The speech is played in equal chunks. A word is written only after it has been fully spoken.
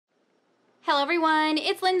Hello everyone,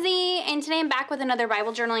 it's Lindsay, and today I'm back with another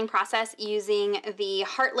Bible journaling process using the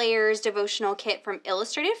Heart Layers devotional kit from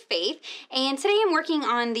Illustrated Faith. And today I'm working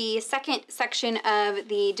on the second section of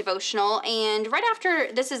the devotional, and right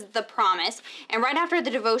after, this is the promise, and right after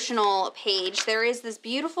the devotional page, there is this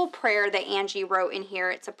beautiful prayer that Angie wrote in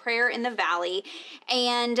here. It's a prayer in the valley,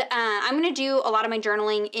 and I'm going to do a lot of my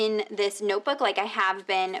journaling in this notebook like I have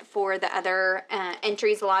been for the other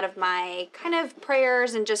entries. A lot of my kind of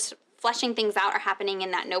prayers and just fleshing things out are happening in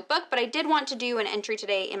that notebook, but I did want to do an entry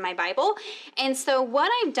today in my Bible. And so what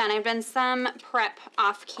I've done some prep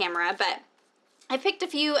off camera, but I picked a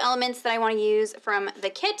few elements that I want to use from the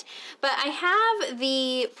kit, but I have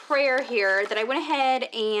the prayer here that I went ahead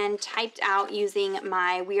and typed out using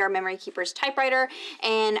my We Are Memory Keepers typewriter,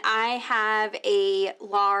 and I have a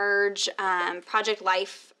large Project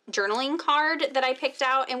Life journaling card that I picked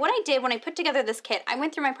out. And what I did when I put together this kit, I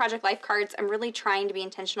went through my Project Life cards. I'm really trying to be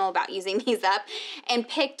intentional about using these up, and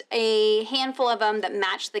picked a handful of them that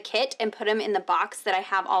match the kit and put them in the box that I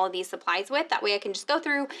have all of these supplies with. That way I can just go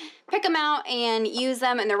through, pick them out and use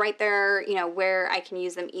them, and they're right there, you know, where I can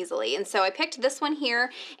use them easily. And so I picked this one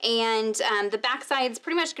here, and the back side's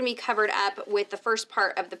pretty much gonna be covered up with the first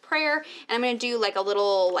part of the prayer, and I'm gonna do like a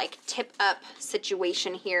little like tip up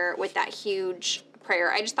situation here with that huge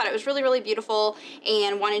prayer. I just thought it was really, really beautiful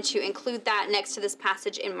and wanted to include that next to this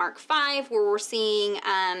passage in Mark 5 where we're seeing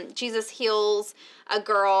Jesus heals a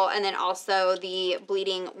girl, and then also the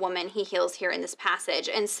bleeding woman he heals here in this passage.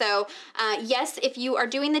 And so yes, if you are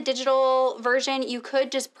doing the digital version, you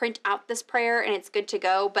could just print out this prayer and it's good to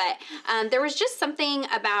go, but there was just something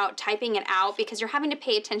about typing it out, because you're having to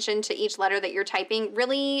pay attention to each letter that you're typing,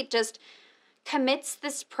 really just commits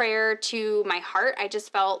this prayer to my heart. I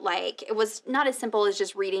just felt like it was not as simple as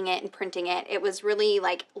just reading it and printing it. It was really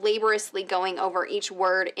like laboriously going over each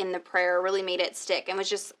word in the prayer really made it stick, and was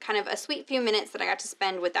just kind of a sweet few minutes that I got to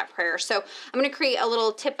spend with that prayer. So I'm going to create a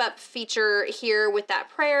little tip up feature here with that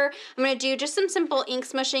prayer. I'm going to do just some simple ink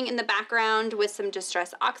smushing in the background with some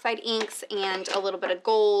Distress Oxide inks and a little bit of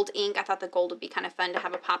gold ink. I thought the gold would be kind of fun to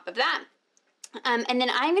have a pop of that. And then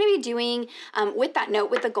I'm going to be doing, with that note,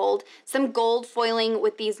 with the gold, some gold foiling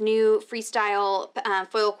with these new Freestyle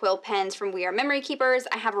foil quill pens from We Are Memory Keepers.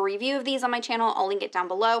 I have a review of these on my channel. I'll link it down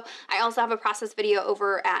below. I also have a process video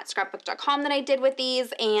over at scrapbook.com that I did with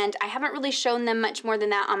these, and I haven't really shown them much more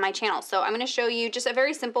than that on my channel. So I'm going to show you just a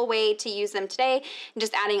very simple way to use them today,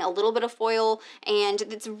 just adding a little bit of foil, and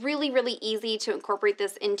it's really, really easy to incorporate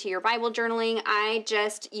this into your Bible journaling. I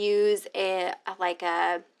just use a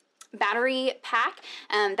battery pack.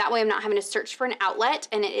 That way I'm not having to search for an outlet,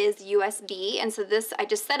 and it is USB. And so this, I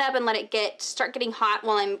just set up and let it start getting hot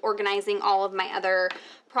while I'm organizing all of my other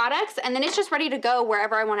products, and then it's just ready to go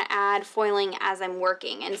wherever I want to add foiling as I'm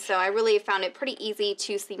working. And so I really found it pretty easy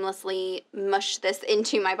to seamlessly mush this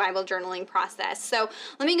into my Bible journaling process. So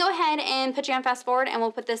let me go ahead and put you on fast forward, and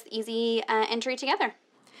we'll put this easy entry together.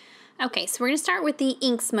 Okay, so we're going to start with the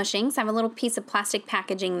ink smushing. So I have a little piece of plastic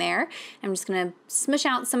packaging there. I'm just going to smush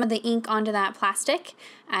out some of the ink onto that plastic.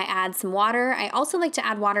 I add some water. I also like to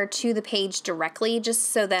add water to the page directly, just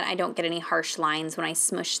so that I don't get any harsh lines when I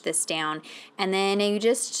smush this down. And then you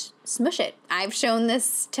just smush it. I've shown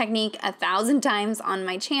this technique 1,000 times on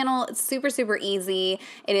my channel. It's super, super easy.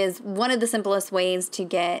 It is one of the simplest ways to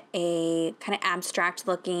get a kind of abstract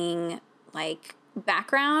looking, like,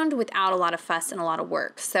 background without a lot of fuss and a lot of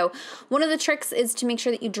work. So one of the tricks is to make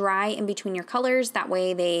sure that you dry in between your colors. That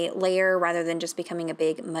way they layer rather than just becoming a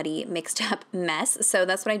big muddy mixed up mess. So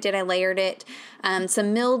that's what I did. I layered it,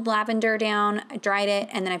 some milled lavender down, I dried it,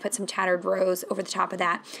 and then I put some tattered rose over the top of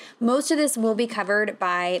that. Most of this will be covered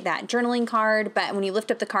by that journaling card, but when you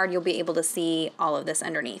lift up the card, you'll be able to see all of this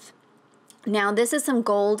underneath. Now this is some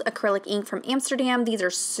gold acrylic ink from Amsterdam. These are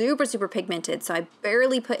super, super pigmented, so I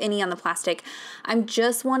barely put any on the plastic. I'm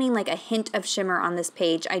just wanting like a hint of shimmer on this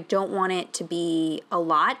page. I don't want it to be a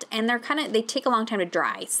lot, and they take a long time to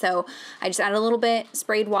dry. So I just added a little bit,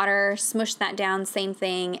 sprayed water, smushed that down, same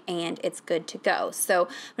thing, and it's good to go. So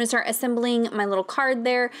I'm gonna start assembling my little card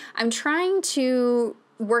there. I'm trying to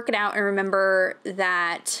work it out and remember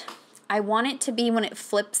that I want it to be, when it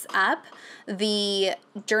flips up, the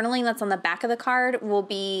journaling that's on the back of the card will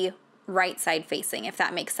be right side facing, if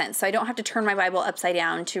that makes sense. So I don't have to turn my Bible upside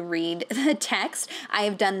down to read the text. I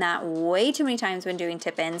have done that way too many times when doing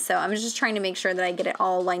tip-ins, so I'm just trying to make sure that I get it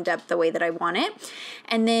all lined up the way that I want it.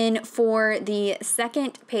 And then for the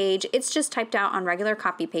second page, it's just typed out on regular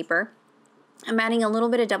copy paper. I'm adding a little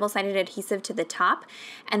bit of double-sided adhesive to the top,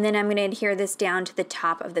 and then I'm going to adhere this down to the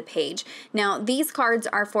top of the page. Now, these cards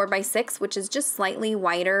are 4x6, which is just slightly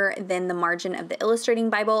wider than the margin of the illustrating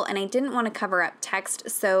Bible, and I didn't want to cover up text,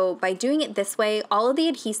 so by doing it this way, all of the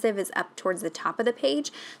adhesive is up towards the top of the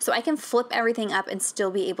page, so I can flip everything up and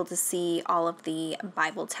still be able to see all of the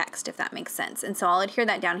Bible text, if that makes sense. And so I'll adhere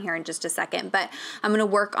that down here in just a second, but I'm going to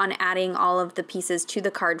work on adding all of the pieces to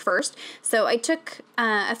the card first. So I took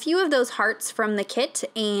a few of those hearts from the kit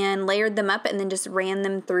and layered them up and then just ran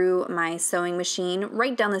them through my sewing machine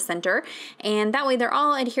right down the center, and that way they're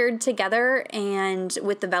all adhered together, and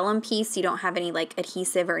with the vellum piece you don't have any like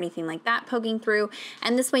adhesive or anything like that poking through,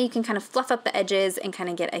 and this way you can kind of fluff up the edges and kind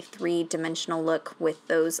of get a three-dimensional look with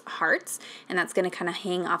those hearts, and that's going to kind of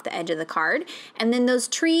hang off the edge of the card. And then those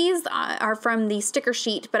trees are from the sticker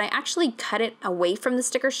sheet, but I actually cut it away from the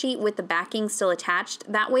sticker sheet with the backing still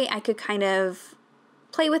attached. That way I could kind of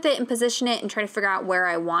play with it and position it and try to figure out where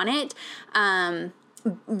I want it,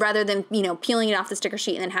 rather than, you know, peeling it off the sticker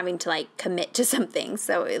sheet and then having to like commit to something.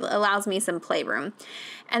 So it allows me some playroom.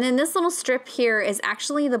 And then this little strip here is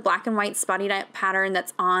actually the black and white spotty dot pattern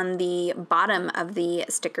that's on the bottom of the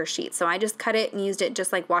sticker sheet. So I just cut it and used it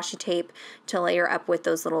just like washi tape to layer up with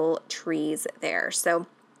those little trees there. So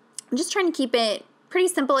I'm just trying to keep it pretty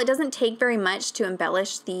simple. It doesn't take very much to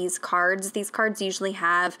embellish these cards. These cards usually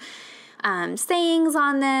have sayings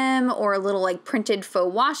on them or little like printed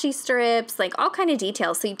faux washi strips, like all kind of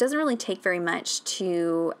details. So it doesn't really take very much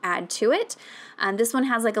to add to it. This one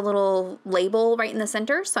has like a little label right in the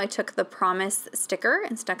center. So I took the Promise sticker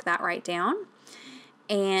and stuck that right down.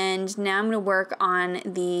 And now I'm going to work on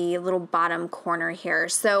the little bottom corner here.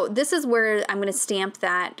 So this is where I'm going to stamp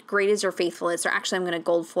that Great is Your Faithfulness, or actually I'm going to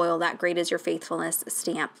gold foil that Great is Your Faithfulness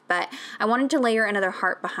stamp. But I wanted to layer another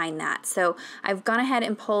heart behind that. So I've gone ahead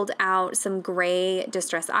and pulled out some gray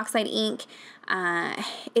Distress Oxide ink.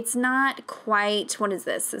 It's not quite, what is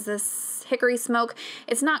this? Is this Hickory Smoke?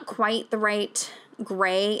 It's not quite the right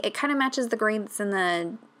gray. It kind of matches the gray that's in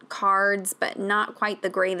the cards, but not quite the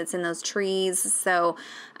gray that's in those trees. So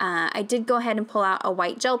I did go ahead and pull out a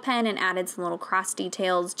white gel pen and added some little cross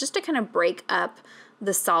details just to kind of break up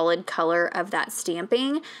the solid color of that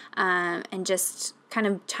stamping, and just kind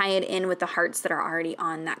of tie it in with the hearts that are already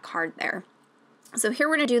on that card there. So here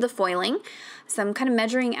we're going to do the foiling. So I'm kind of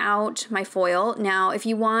measuring out my foil. Now, if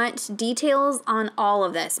you want details on all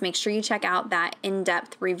of this, make sure you check out that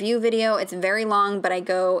in-depth review video. It's very long, but I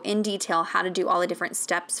go in detail how to do all the different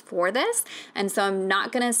steps for this. And so I'm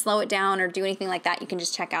not going to slow it down or do anything like that. You can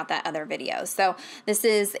just check out that other video. So this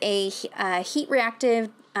is a heat reactive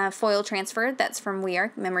foil transfer that's from We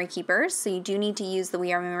Are Memory Keepers. So you do need to use the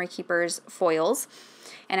We Are Memory Keepers foils.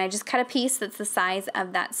 And I just cut a piece that's the size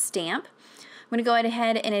of that stamp. I'm going to go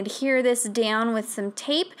ahead and adhere this down with some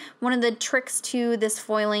tape. One of the tricks to this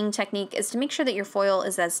foiling technique is to make sure that your foil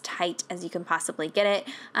is as tight as you can possibly get it.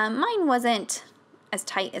 Mine wasn't as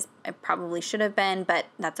tight as it probably should have been, but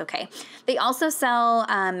that's okay. They also sell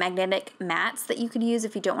magnetic mats that you could use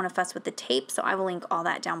if you don't want to fuss with the tape, so I will link all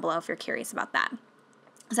that down below if you're curious about that.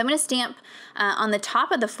 So I'm going to stamp on the top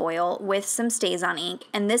of the foil with some STAYS-ON ink,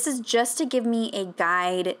 and this is just to give me a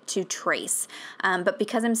guide to trace. But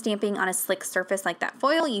because I'm stamping on a slick surface like that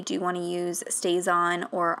foil, you do want to use STAYS-ON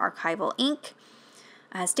or archival ink.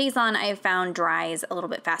 STAYS-ON I have found dries a little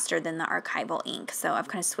bit faster than the archival ink, so I've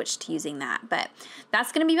kind of switched to using that. But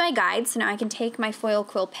that's going to be my guide, so now I can take my foil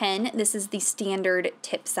quill pen. This is the standard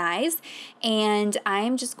tip size, and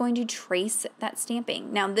I'm just going to trace that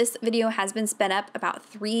stamping. Now this video has been sped up about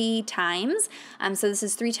 3 times, so this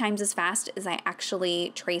is 3 times as fast as I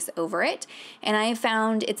actually trace over it, and I have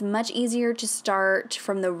found it's much easier to start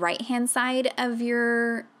from the right hand side of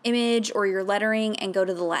your image or your lettering and go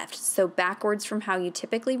to the left, so backwards from how you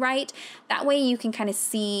typically write. That way you can kind of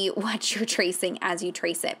see what you're tracing as you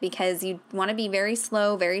trace it, because you want to be very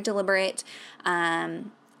slow, very deliberate,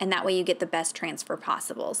 and that way you get the best transfer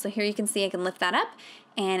possible. So here you can see I can lift that up,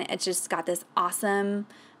 and it's just got this awesome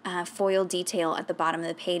foil detail at the bottom of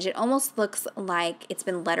the page. It almost looks like it's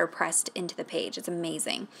been letter pressed into the page. It's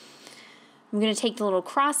amazing. I'm going to take the little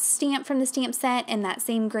cross stamp from the stamp set and that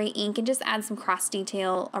same gray ink and just add some cross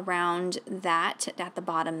detail around that at the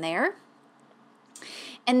bottom there.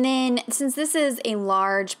 And then since this is a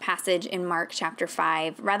large passage in Mark chapter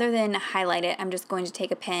 5, rather than highlight it, I'm just going to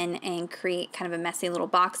take a pen and create kind of a messy little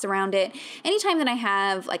box around it. Anytime that I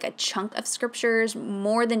have like a chunk of scriptures,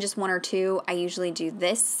 more than just 1 or 2, I usually do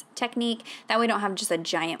this technique. That way I don't have just a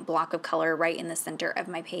giant block of color right in the center of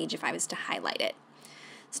my page if I was to highlight it.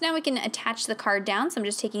 So now we can attach the card down. So I'm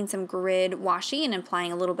just taking some grid washi and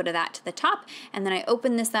applying a little bit of that to the top. And then I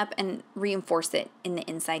open this up and reinforce it in the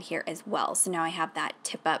inside here as well. So now I have that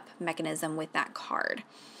tip up mechanism with that card.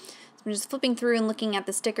 So I'm just flipping through and looking at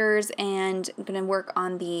the stickers, and I'm going to work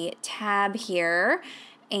on the tab here.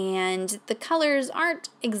 And the colors aren't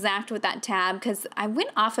exact with that tab because I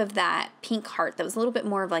went off of that pink heart that was a little bit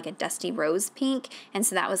more of like a dusty rose pink, and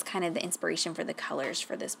so that was kind of the inspiration for the colors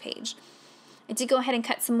for this page. I did go ahead and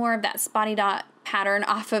cut some more of that spotty dot pattern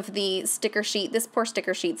off of the sticker sheet. This poor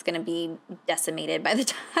sticker sheet's going to be decimated by the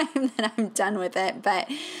time that I'm done with it, but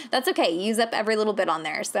that's okay. Use up every little bit on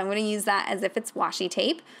there. So I'm going to use that as if it's washi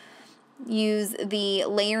tape. Use the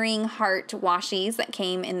layering heart washies that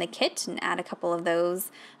came in the kit and add a couple of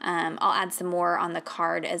those. I'll add some more on the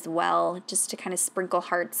card as well, just to kind of sprinkle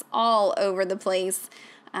hearts all over the place.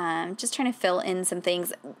 Just trying to fill in some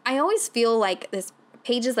things. I always feel like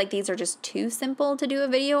pages like these are just too simple to do a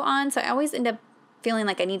video on, so I always end up feeling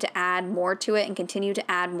like I need to add more to it and continue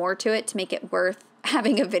to add more to it to make it worth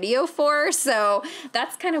having a video for. So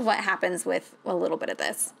that's kind of what happens with a little bit of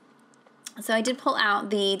this. So I did pull out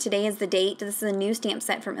the Today is the Date. This is a new stamp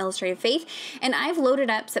set from Illustrated Faith, and I've loaded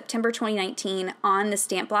up September 2019 on the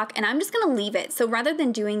stamp block, and I'm just going to leave it. So rather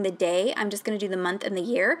than doing the day, I'm just going to do the month and the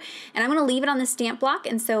year, and I'm going to leave it on the stamp block,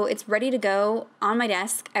 and so it's ready to go on my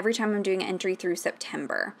desk every time I'm doing an entry through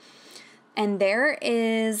September. And there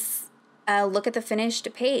is a look at the finished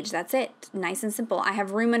page. That's it. Nice and simple. I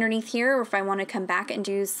have room underneath here, or if I want to come back and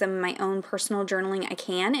do some of my own personal journaling, I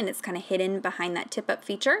can, and it's kind of hidden behind that tip-up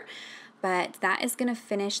feature. But that is going to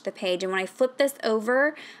finish the page. And when I flip this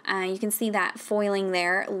over, you can see that foiling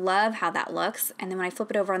there. Love how that looks. And then when I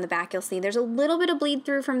flip it over on the back, you'll see there's a little bit of bleed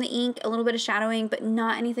through from the ink, a little bit of shadowing, but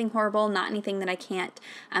not anything horrible, not anything that I can't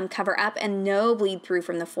cover up, and no bleed through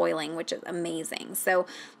from the foiling, which is amazing. So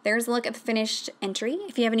there's a look at the finished entry.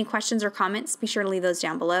 If you have any questions or comments, be sure to leave those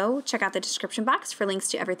down below. Check out the description box for links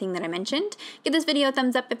to everything that I mentioned. Give this video a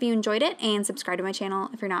thumbs up if you enjoyed it, and subscribe to my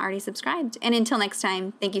channel if you're not already subscribed. And until next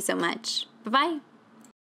time, thank you so much. Bye-bye.